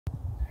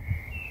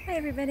Hi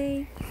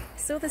everybody, I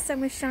saw the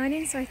sun was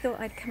shining, so I thought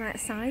I'd come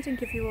outside and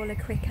give you all a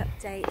quick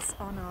update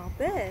on our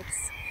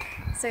birds.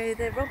 So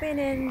the robin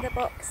in the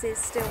box is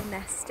still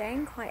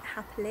nesting quite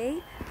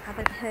happily.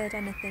 Haven't heard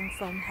anything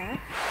from her,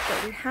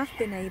 but we have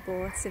been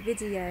able to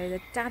video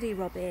the daddy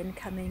robin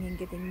coming and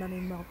giving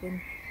mummy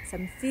robin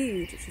some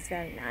food, which is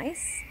very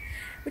nice.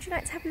 Would you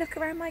like to have a look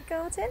around my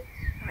garden?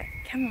 Right,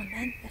 come on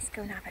then, let's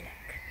go and have a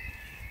look.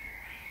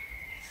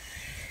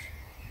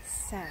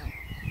 So,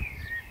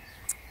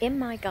 in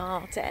my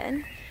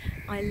garden,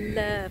 I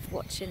love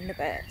watching the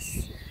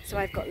birds. So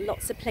I've got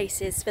lots of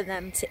places for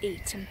them to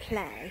eat and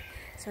play.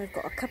 So I've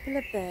got a couple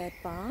of bird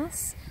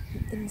baths,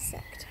 an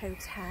insect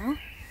hotel,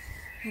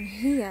 and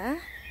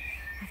here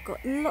I've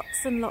got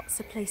lots and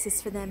lots of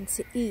places for them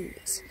to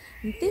eat.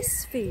 And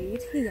this food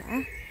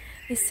here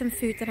is some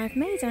food that I've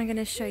made, and I'm going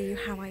to show you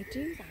how I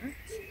do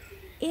that.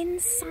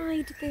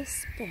 Inside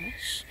this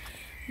bush,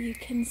 you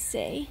can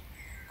see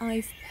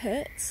I've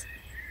put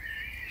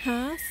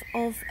half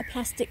of a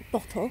plastic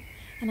bottle,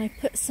 and I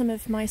put some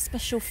of my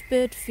special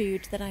bird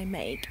food that I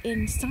make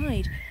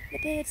inside. The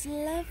birds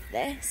love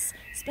this,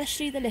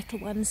 especially the little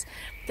ones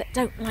that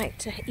don't like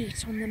to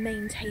eat on the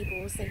main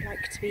tables. They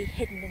like to be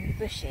hidden in the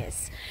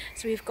bushes.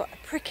 So we've got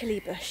a prickly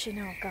bush in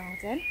our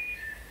garden.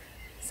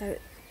 So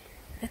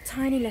the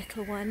tiny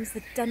little ones,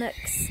 the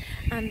dunnocks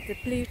and the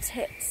blue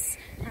tits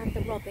and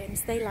the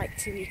robins, they like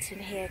to eat in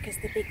here because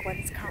the big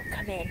ones can't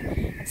come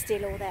in and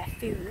steal all their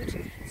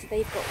food. So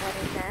they've got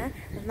one in there,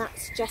 and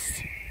that's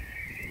just,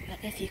 I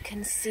don't know if you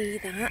can see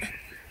that,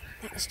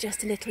 that's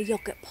just a little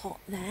yoghurt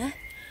pot there.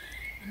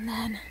 And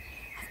then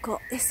I've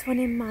got this one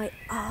in my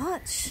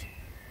arch.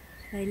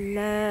 They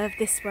love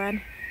this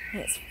one.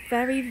 It's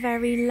very,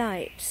 very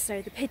light,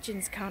 so the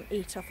pigeons can't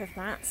eat off of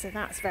that, so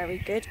that's very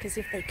good, because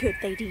if they could,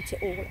 they'd eat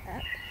it all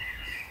up.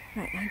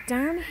 Right, now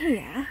down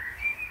here,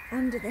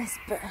 under this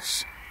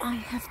bush, I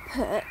have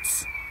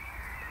put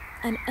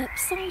an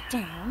upside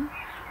down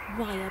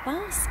wire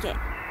basket.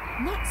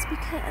 And that's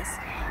because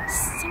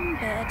some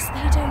birds,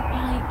 they don't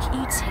like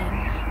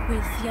eating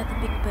with the other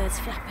big birds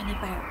flapping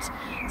about.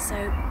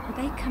 So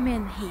they come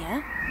in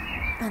here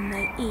and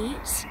they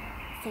eat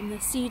from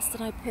the seeds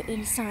that I put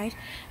inside,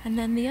 and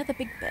then the other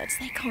big birds,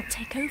 they can't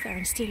take over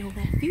and steal all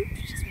their food,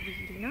 which is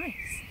really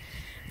nice.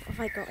 What have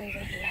I got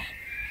over here?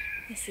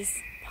 This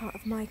is part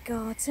of my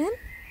garden.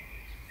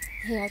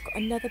 Here I've got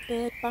another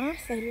bird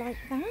bath, they like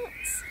that.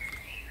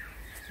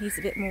 Needs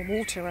a bit more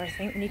water, I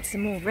think, we need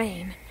some more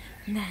rain.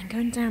 And then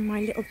going down my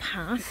little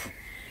path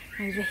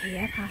over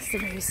here past the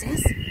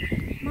roses,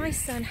 my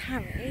son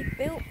Harry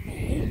built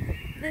me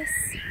this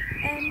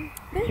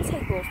bird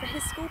table for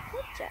his school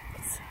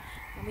project.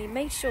 And we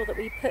made sure that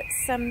we put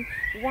some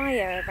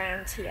wire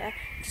around here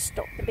to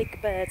stop the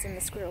big birds and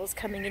the squirrels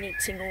coming and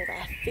eating all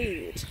their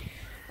food.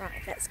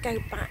 Right, let's go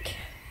back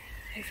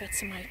over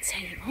to my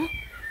table.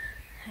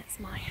 That's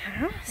my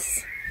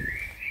house.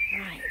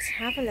 Right,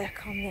 have a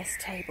look on this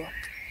table.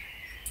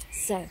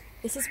 So,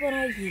 this is what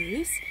I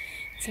use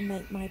to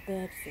make my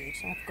bird food.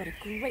 So I've got a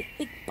great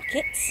big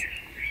bucket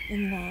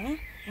in there,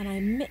 and I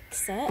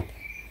mix up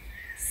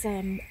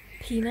some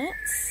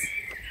peanuts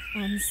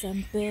and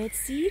some bird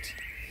seed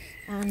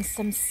and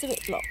some suet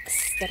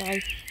blocks that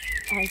I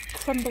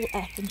crumble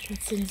up and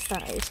put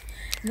inside.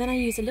 And then I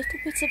use a little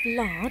bit of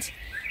lard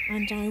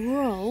and I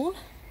roll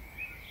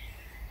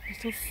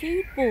little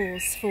food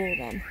balls for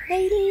them.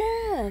 They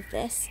love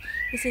this.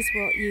 This is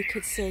what you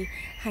could see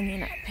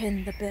hanging up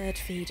in the bird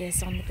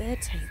feeders on the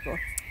bird table,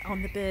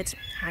 on the bird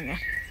hanger.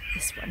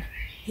 This one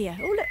here.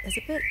 Oh look, there's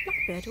a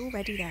blackbird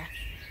already there.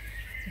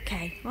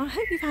 Okay, well I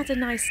hope you've had a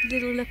nice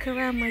little look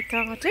around my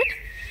garden.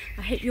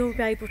 I hope you're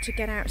able to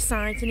get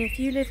outside, and if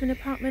you live in an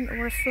apartment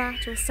or a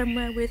flat or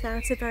somewhere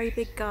without a very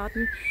big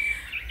garden,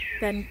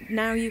 then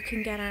now you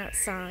can get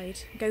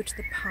outside, go to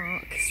the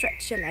park,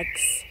 stretch your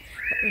legs,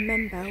 but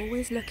remember,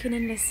 always looking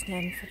and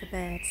listening for the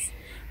birds.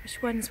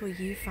 Which ones will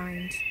you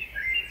find?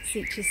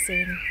 See you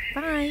soon.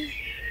 Bye!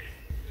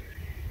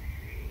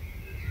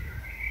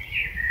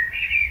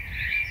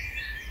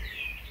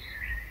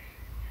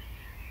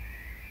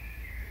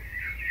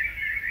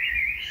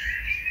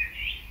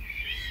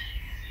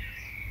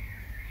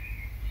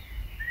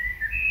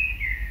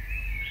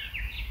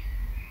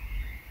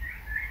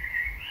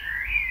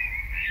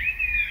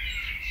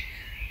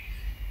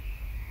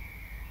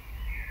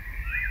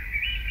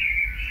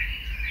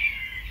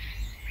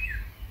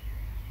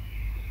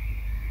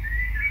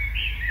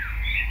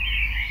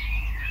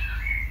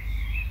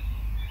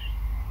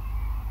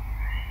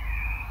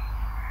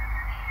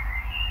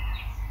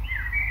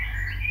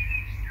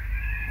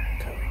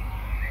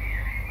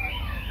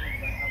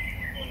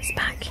 It's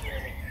back.